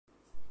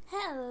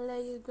Hello,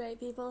 you great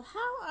people.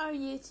 How are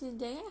you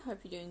today? I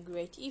hope you're doing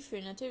great. If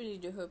you're not, I really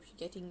do hope you're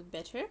getting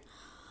better.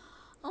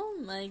 Oh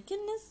my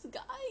goodness,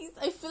 guys!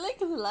 I feel like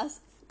in the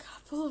last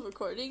couple of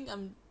recordings.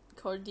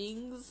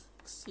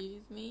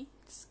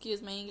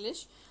 Excuse my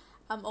English.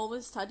 I'm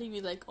always starting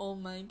with like, oh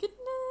my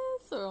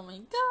goodness, or oh my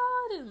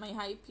god, and my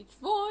high pitched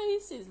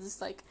voice is just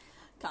like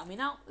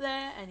coming out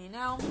there, and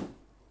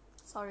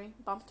sorry,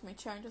 bumped my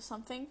chair into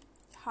something.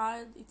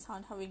 It's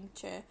hard having a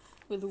chair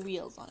with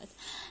wheels on it.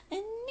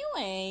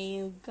 Anyway,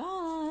 you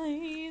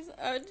guys,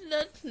 I do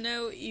not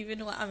know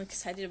even what I'm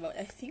excited about.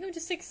 I think I'm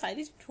just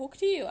excited to talk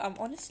to you. I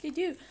honestly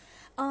do.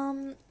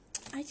 I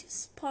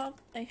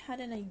had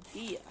an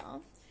idea.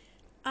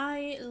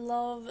 I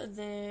love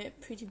the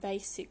Pretty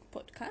Basic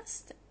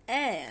podcast,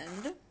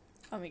 and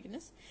oh my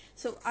goodness.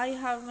 So I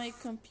have my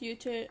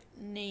computer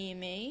near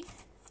me,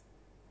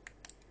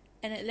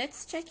 and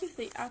let's check if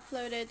they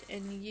uploaded a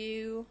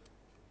new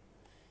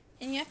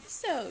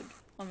episode.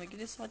 Oh my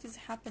goodness, what is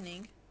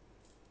happening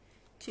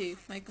to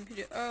my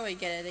computer? Oh, I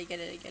get it.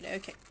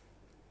 Okay.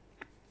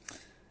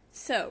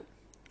 So,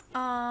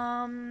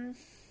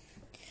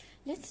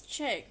 let's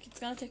check. It's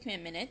gonna take me a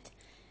minute.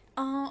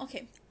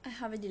 Okay, I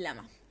have a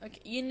dilemma.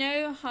 Okay, you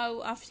know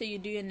how after you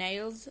do your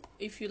nails,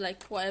 if you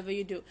like whatever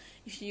you do,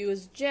 if you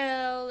use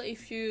gel,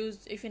 if you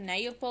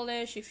nail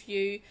polish, if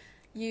you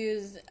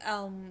use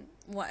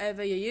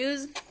whatever you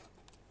use,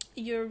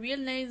 your real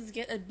nails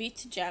get a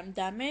bit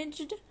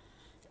damaged.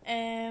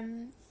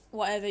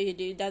 Whatever you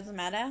do, doesn't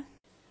matter.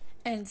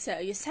 And so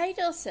you say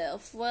to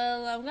yourself,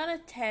 well, I'm gonna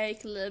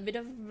take a little bit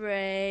of a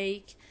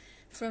break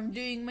from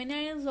doing my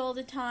nails all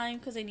the time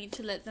because I need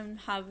to let them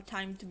have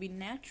time to be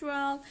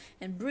natural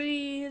and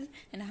breathe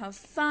and have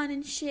fun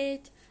and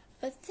shit.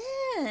 But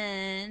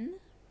then,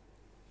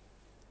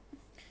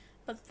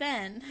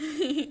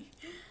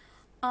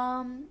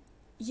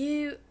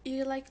 you're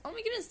like, oh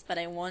my goodness, but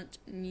I want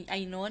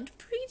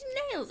pretty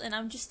nails, and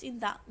I'm just in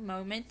that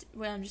moment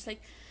where I'm just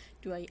like,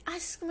 do I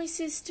ask my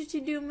sister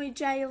to do my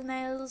gel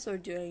nails or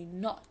do I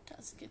not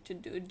ask her to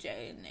do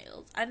gel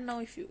nails? I don't know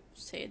if you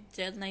say it,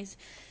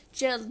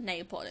 gel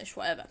nail polish,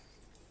 whatever.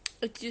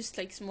 It's just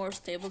like more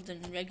stable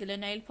than regular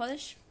nail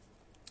polish.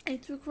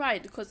 It's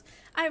required because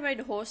I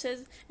ride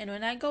horses, and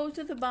when I go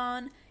to the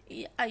barn,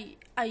 I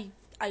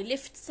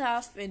lift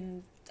stuff,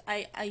 and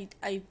I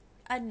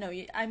don't know.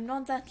 I'm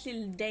not that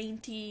little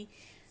dainty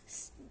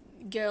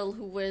girl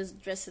who wears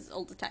dresses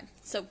all the time.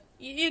 So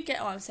you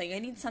get what I'm saying. I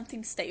need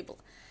something stable.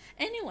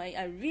 Anyway,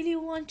 I really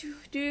want to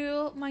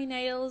do my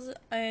nails,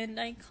 and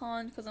I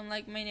can't because I'm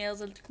like, my nails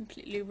are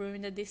completely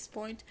ruined at this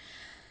point.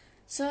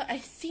 So I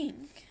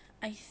think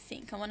I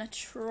want to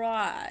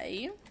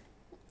try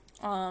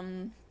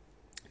to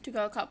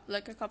go a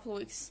couple of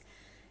weeks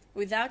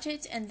without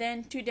it, and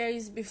then 2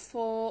 days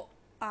before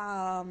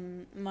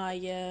the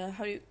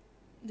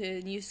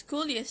new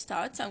school year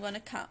starts, I'm gonna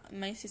come.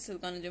 My sister's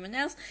gonna do my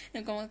nails,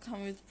 and I'm gonna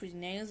come with pretty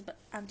nails. But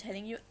I'm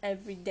telling you,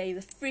 every day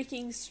the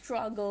freaking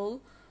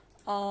struggle.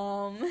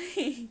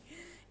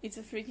 It's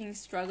a freaking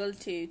struggle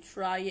to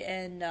try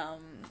and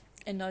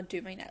not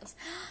do my nails.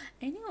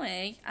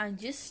 Anyway, I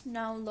just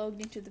now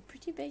logged into the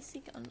Pretty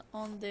Basic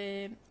on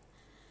the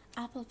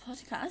Apple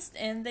Podcast,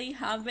 and they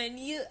have a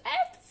new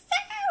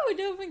episode.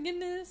 Oh my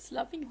goodness,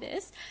 loving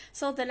this.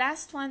 So the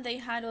last one they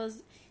had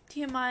was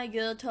TMI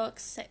Girl Talk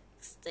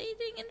Sex,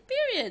 Dating, and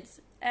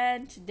Periods.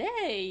 And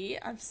today,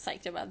 I'm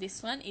psyched about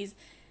this one, is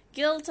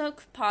Girl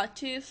Talk Part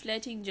 2,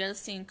 Flirting,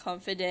 Jealousy, and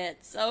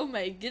Confidence. Oh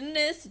my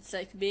goodness, it's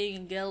like being a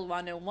girl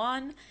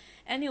 101.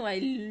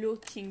 Anyway,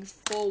 looking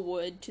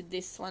forward to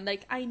this one.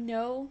 Like, I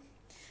know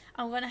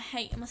I'm gonna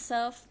hate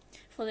myself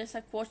for this,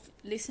 like,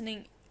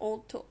 listening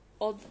all to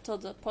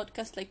the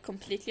podcast, like,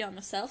 completely on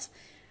myself.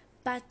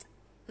 But,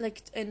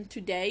 like, and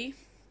today,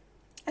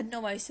 I don't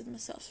know why I said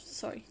myself,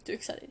 sorry, too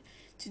excited.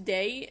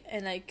 Today,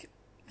 and, like,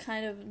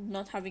 kind of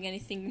not having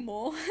anything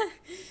more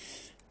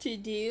to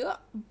do.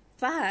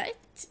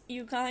 But,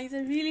 you guys, I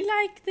really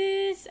like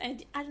this.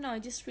 And I don't know, I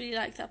just really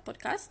like that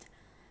podcast.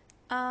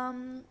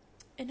 I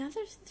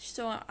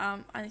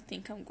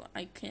think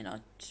I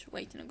cannot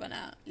wait, and I'm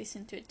gonna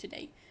listen to it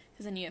today.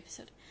 There's a new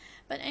episode.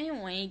 But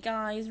anyway,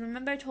 guys,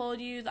 remember I told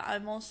you that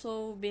I've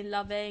also been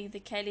loving the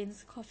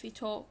Kaylin's Coffee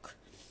Talk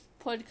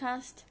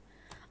podcast.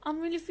 I'm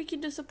really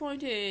freaking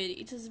disappointed.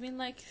 It has been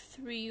like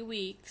 3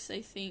 weeks,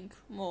 I think,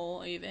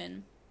 more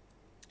even.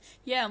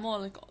 Yeah, more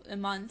like a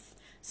month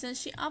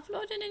since she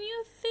uploaded a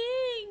new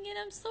thing, and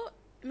I'm so,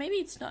 maybe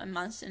it's not a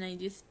month, and I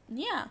just,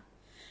 yeah.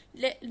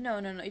 No,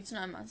 it's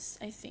not a month,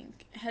 I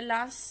think. The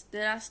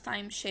last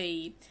time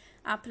she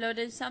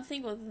uploaded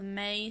something was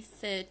May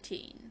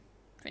 13,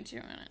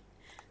 2021.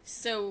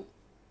 So,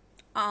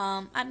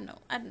 I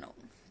don't know.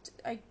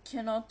 I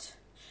cannot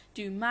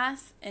do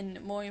math,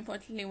 and more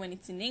importantly, when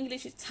it's in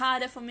English, it's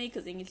harder for me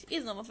because English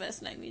is not my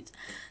first language.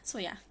 So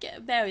yeah,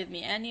 bear with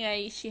me.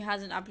 Anyway, she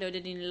hasn't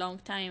uploaded in a long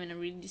time, and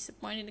I'm really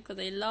disappointed because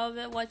I love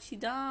what she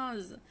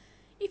does.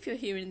 If you're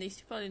hearing this,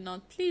 you're probably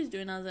not. Please do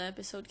another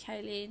episode,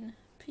 Kaylin.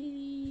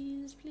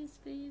 Please.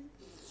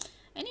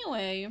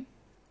 Anyway,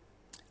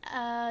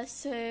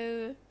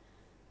 so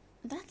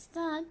that's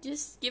that.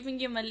 Just giving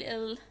you my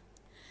little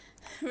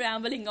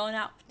rambling on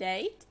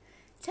update.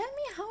 Tell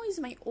me, how is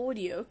my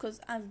audio? Because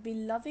I've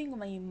been loving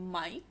my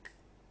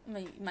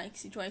mic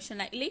situation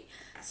lately.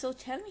 So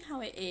tell me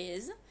how it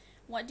is.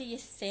 What do you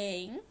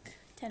think?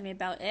 Tell me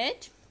about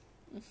it.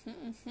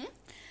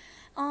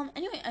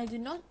 Anyway, I do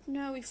not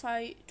know if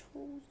I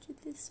told you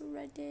this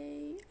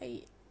already.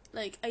 I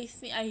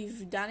think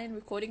I've done a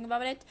recording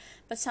about it,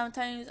 but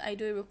sometimes I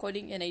do a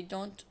recording and I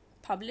don't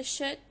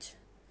publish it,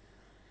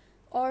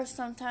 or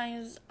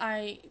sometimes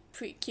I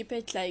keep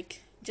it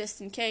like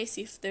just in case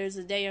if there's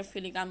a day I'm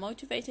feeling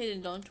unmotivated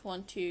and don't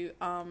want to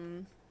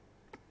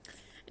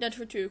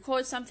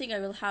record something. I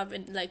will have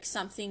like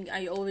something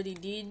I already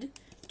did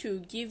to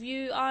give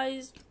you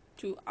guys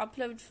to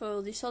upload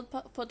for this old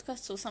podcast.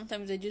 So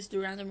sometimes I just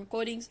do random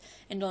recordings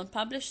and don't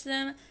publish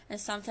them, and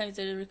sometimes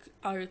there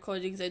are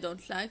recordings I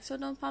don't like, so I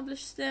don't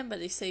publish them, but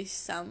I say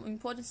some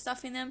important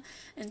stuff in them.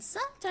 And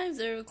sometimes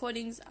the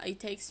recordings it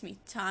takes me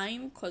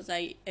time because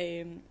I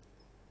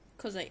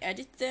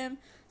edit them,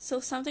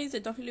 so sometimes I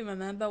don't really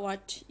remember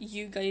what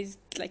you guys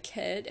like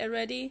heard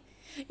already.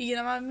 You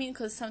know what I mean?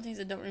 Because sometimes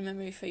I don't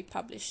remember if I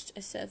published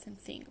a certain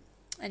thing.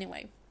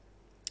 Anyway,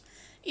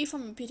 if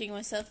I'm repeating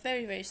myself,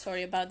 very, very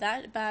sorry about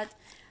that. But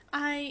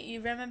you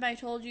remember I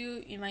told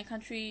you in my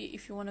country,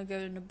 if you want to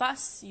go on a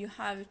bus, you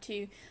have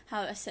to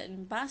have a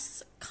certain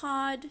bus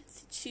card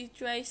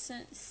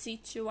situation.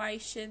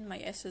 My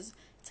S is,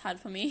 it's hard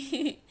for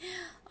me.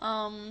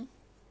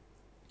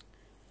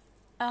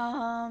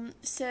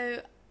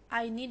 So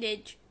I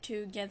needed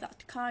to get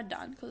that card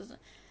done because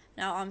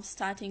now I'm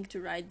starting to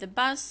ride the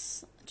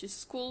bus to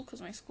school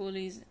because my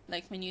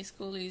new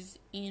school is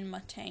in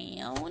my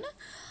town.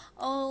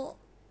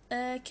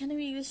 Can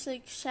we just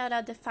like shout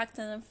out the fact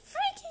that I'm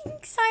freaking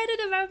excited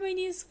about my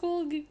new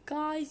school, you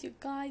guys.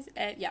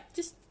 Yeah,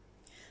 just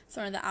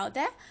throwing that out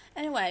there.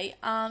 Anyway,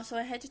 so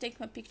I had to take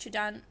my picture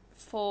done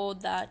for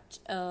that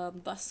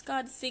bus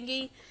card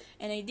thingy,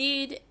 and I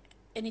did,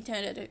 and it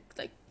turned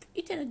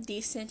out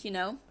decent, you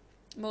know.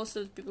 Most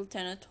of the people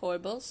turn out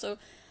horrible, so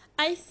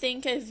I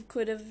think I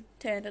could have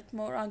turned out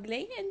more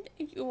ugly, and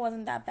it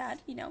wasn't that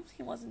bad, you know.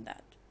 It wasn't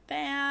that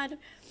bad.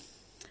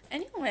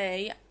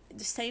 Anyway,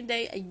 the same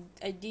day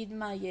I did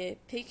my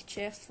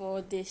picture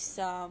for this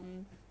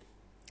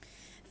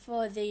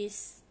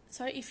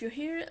sorry if you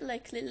hear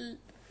like little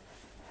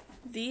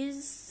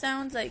these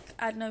sounds, like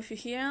I don't know if you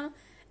hear them.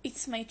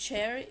 It's my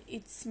chair,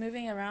 it's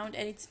moving around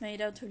and it's made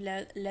out of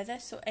leather,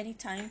 so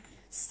anytime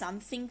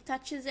something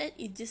touches it,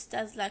 it just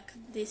does like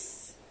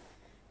this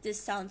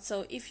sound.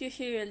 So if you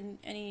hear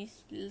any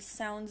little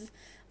sounds,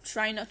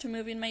 try not to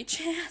move in my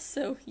chair.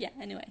 So yeah,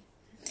 anyway,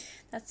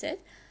 that's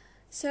it.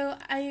 So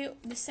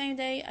the same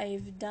day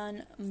I've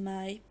done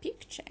my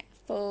picture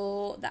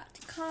for that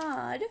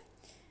card,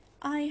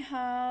 I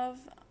have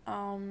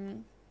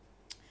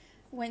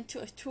went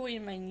to a tour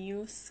in my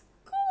new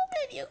school,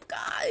 and you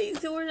guys,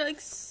 they were like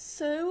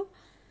so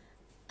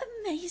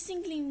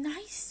amazingly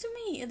nice to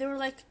me. They were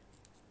like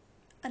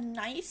a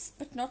nice,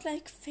 but not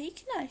like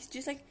fake nice,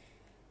 just like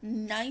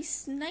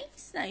nice.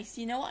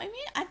 You know what I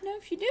mean? I don't know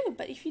if you do,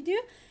 but if you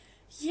do,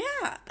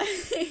 yeah.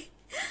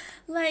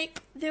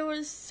 Like they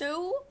were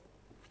so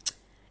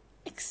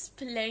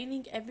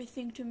explaining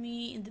everything to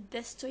me in the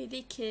best way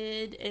they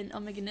could, and oh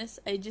my goodness,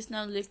 I just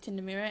now looked in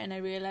the mirror and I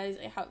realized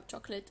I have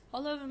chocolate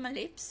all over my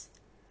lips.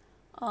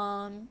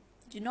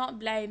 Do not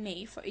blame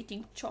me for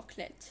eating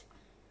chocolate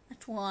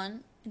at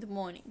 1 in the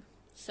morning.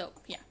 So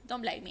yeah,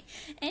 don't blame me.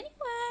 Anyway,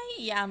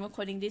 yeah, I'm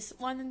recording this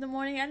 1 in the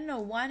morning. I don't know,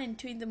 1 and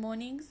 2 in the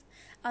mornings.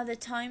 Other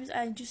times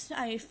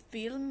I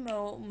feel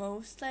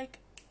most like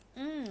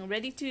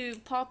ready to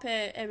pop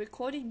a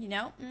recording, you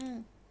know.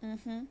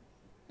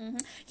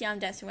 Yeah, I'm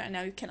dancing right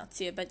now. You cannot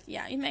see it, but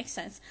yeah, it makes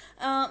sense.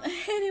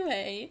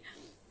 Anyway,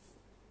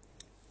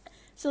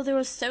 so they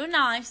were so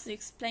nice. They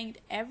explained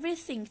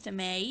everything to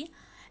me,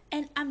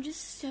 and I'm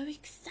just so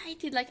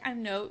excited. Like I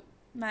know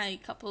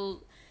maybe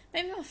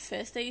my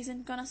first day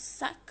isn't gonna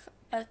suck.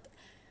 A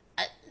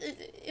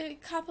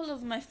couple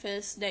of my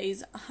first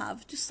days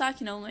have to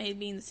suck. You know,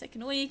 maybe in the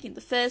second week, in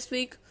the first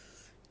week,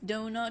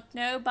 do not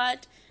know,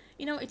 but.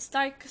 You know, it's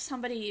like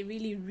somebody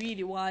really,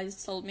 really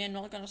wise told me. I'm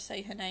not gonna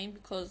say her name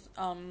because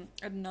I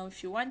don't know if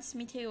she wants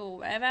me to or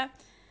whatever.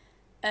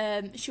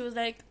 She was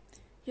like,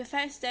 your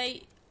first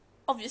day,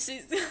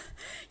 obviously,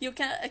 you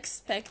cannot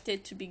expect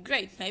it to be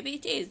great. Maybe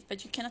it is,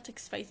 but you cannot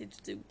expect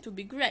it to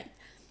be great.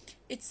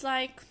 It's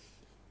like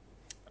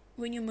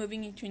when you're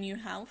moving into a new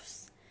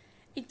house.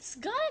 It's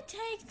gonna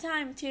take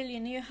time till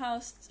your new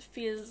house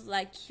feels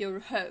like your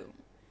home.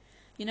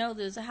 You know,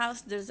 there's a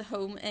house, there's a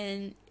home,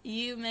 and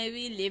you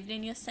maybe lived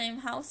in your same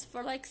house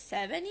for like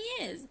 7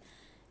 years.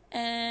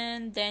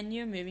 And then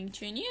you're moving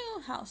to a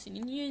new house in a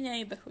new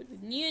neighborhood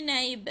with new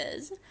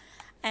neighbors,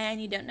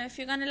 and you don't know if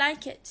you're gonna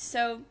like it.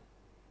 So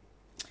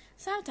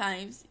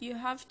sometimes you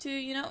have to,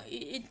 you know,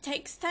 it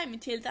takes time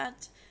until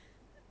that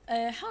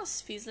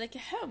house feels like a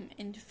home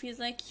and feels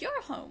like your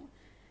home.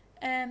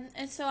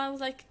 And so I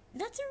was like,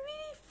 that's a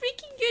really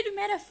freaking good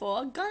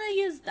metaphor. Gonna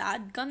use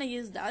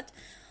that.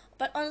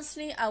 But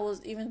honestly, I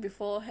was, even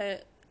before her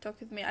talk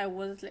with me, I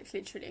was like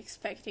literally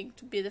expecting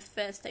to be the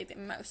first, like the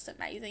most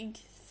amazing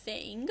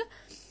thing.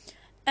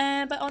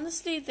 But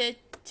honestly, they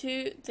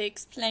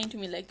explained to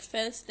me like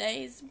first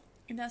days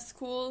in that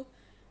school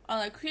are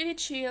like really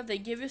chill. They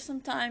give you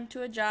some time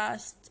to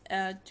adjust,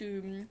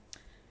 to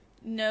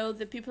know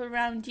the people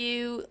around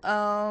you,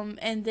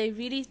 and they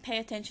really pay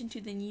attention to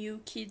the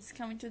new kids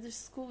coming to the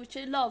school, which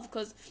I love,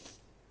 because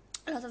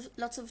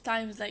lots of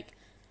times, like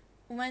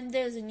when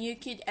there's a new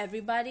kid,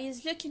 everybody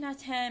is looking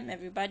at him,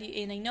 everybody,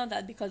 and I know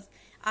that because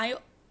I,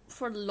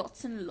 for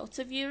lots and lots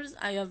of years,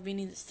 I have been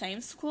in the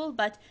same school,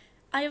 but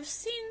I have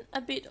seen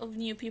a bit of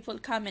new people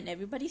come and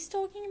everybody's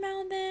talking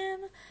about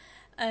them,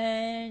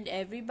 and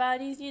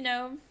everybody's,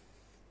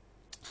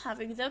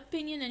 having the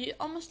opinion, and you're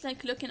almost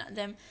like looking at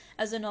them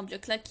as an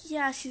object, like,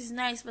 yeah, she's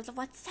nice, but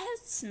what's that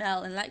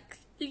smell, and like,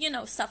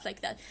 stuff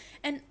like that.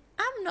 And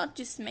I'm not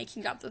just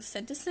making up those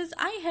sentences.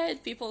 I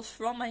heard people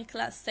from my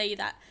class say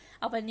that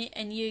about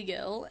a new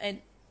girl,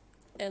 and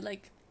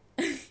like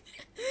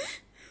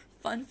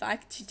fun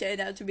fact, she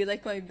turned out to be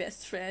like my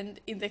best friend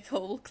in the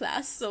whole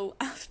class, so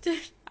after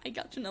I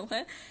got to know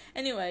her.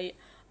 Anyway,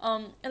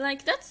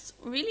 like that's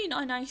really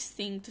not a nice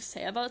thing to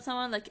say about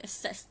someone, like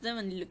assess them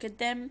and look at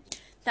them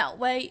that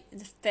way.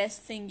 The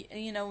first thing,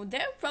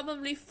 they're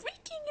probably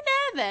freaking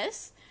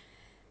nervous.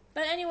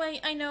 But anyway,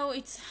 I know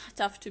it's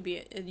tough to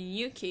be a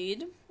new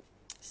kid,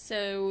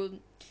 so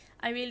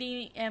I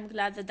really am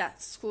glad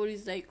that school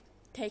is like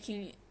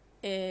taking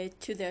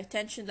to their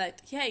attention,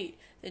 like, hey,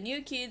 the new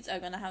kids are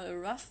gonna have a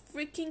rough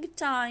freaking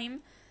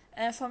time.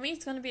 For me,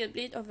 it's gonna be a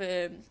bit of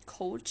a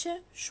culture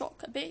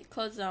shock, a bit,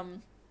 because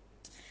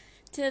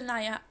till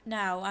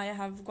now I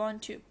have gone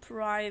to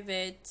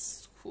private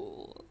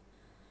school,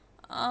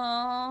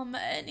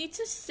 and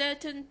it's a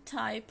certain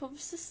type of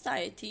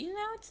society.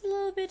 It's a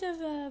little bit of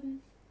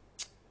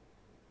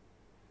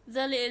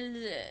the little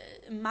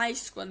my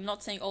school. I'm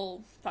not saying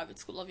all private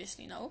school,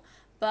 obviously no,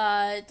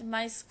 but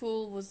my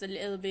school was a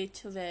little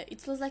bit of a.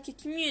 It was like a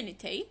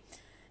community,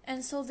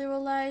 and so they were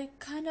like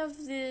kind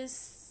of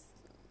this.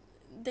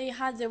 They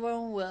had their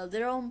own world,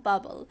 their own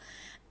bubble,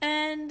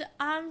 and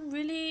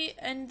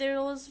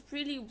there was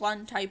really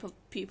one type of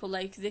people,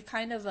 like the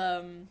kind of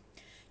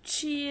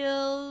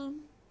chill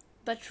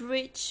but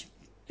rich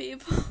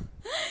people.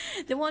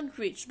 They weren't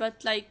rich,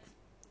 but like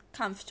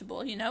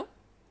comfortable,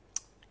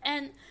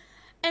 and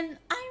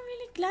I'm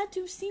really glad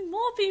to see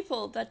more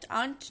people that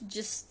aren't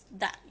just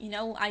that.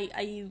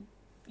 I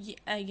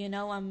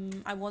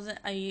wasn't.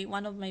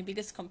 One of my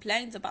biggest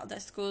complaints about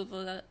that school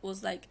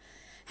was like,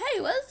 hey,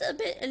 was a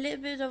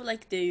little bit of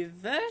like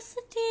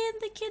diversity in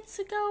the kids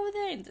who go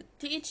there, and the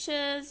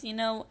teachers,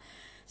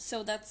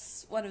 So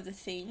that's one of the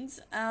things.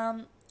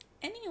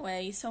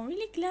 Anyway, so I'm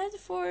really glad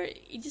for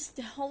just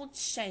the whole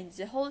change,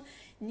 the whole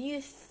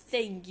new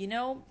thing.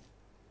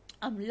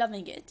 I'm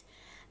loving it.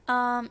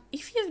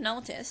 If you've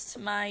noticed,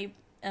 my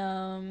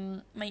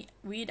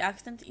weird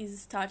accent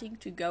is starting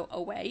to go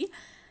away.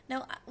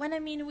 Now, when I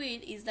mean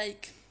weird, is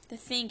like, the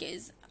thing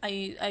is,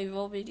 I've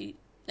already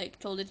like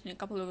told it in a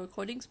couple of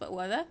recordings, but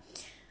whatever.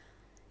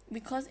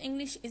 Because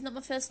English is not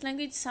my first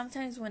language,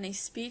 sometimes when I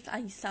speak,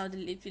 I sound a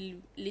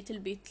little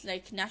bit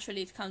like,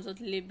 naturally it comes out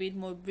a little bit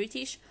more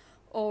British,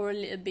 or a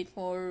little bit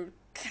more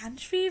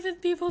country,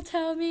 if people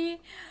tell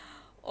me,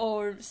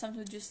 or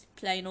sometimes just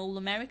plain old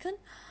American.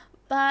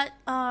 But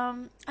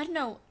I don't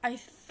know, I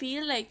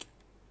feel like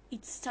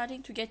it's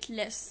starting to get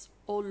less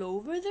all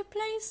over the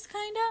place,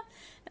 kinda.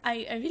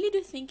 I really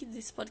do think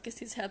this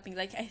podcast is helping.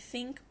 Like, I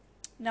think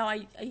now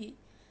I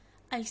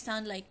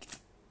sound like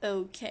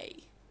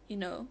okay,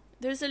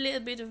 There's a little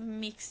bit of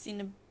mix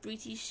in a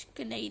British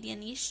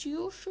Canadian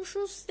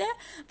issues there,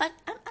 but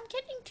I'm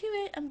getting to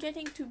it. I'm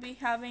getting to be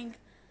having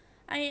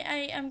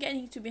I'm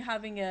getting to be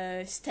having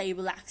a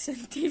stable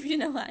accent, if you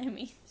know what I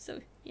mean. So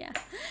yeah.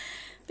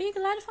 Be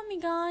glad for me,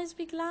 guys.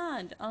 Be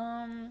glad.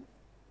 Guys,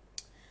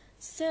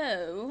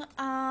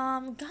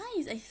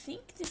 I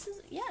think it's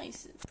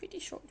a pretty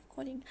short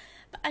recording,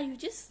 but I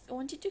just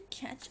wanted to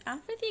catch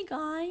up with you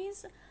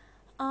guys.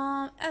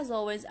 As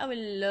always, I would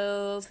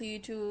love for you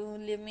to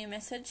leave me a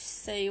message,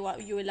 say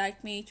what you would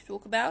like me to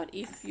talk about.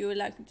 If you would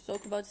like me to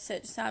talk about a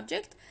certain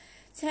subject,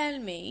 tell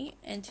me.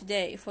 And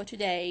for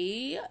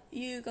today,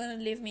 you're gonna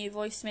leave me a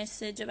voice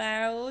message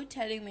about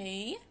telling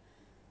me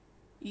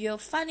your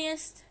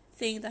funniest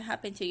thing that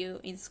happened to you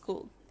in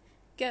school.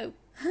 Go.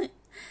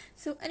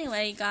 So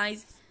anyway,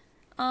 guys,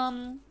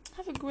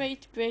 have a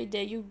great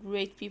day, you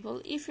great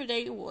people. If your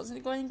day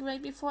wasn't going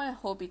great before, I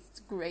hope it's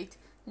great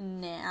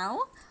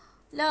now.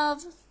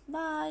 Love.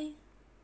 Bye.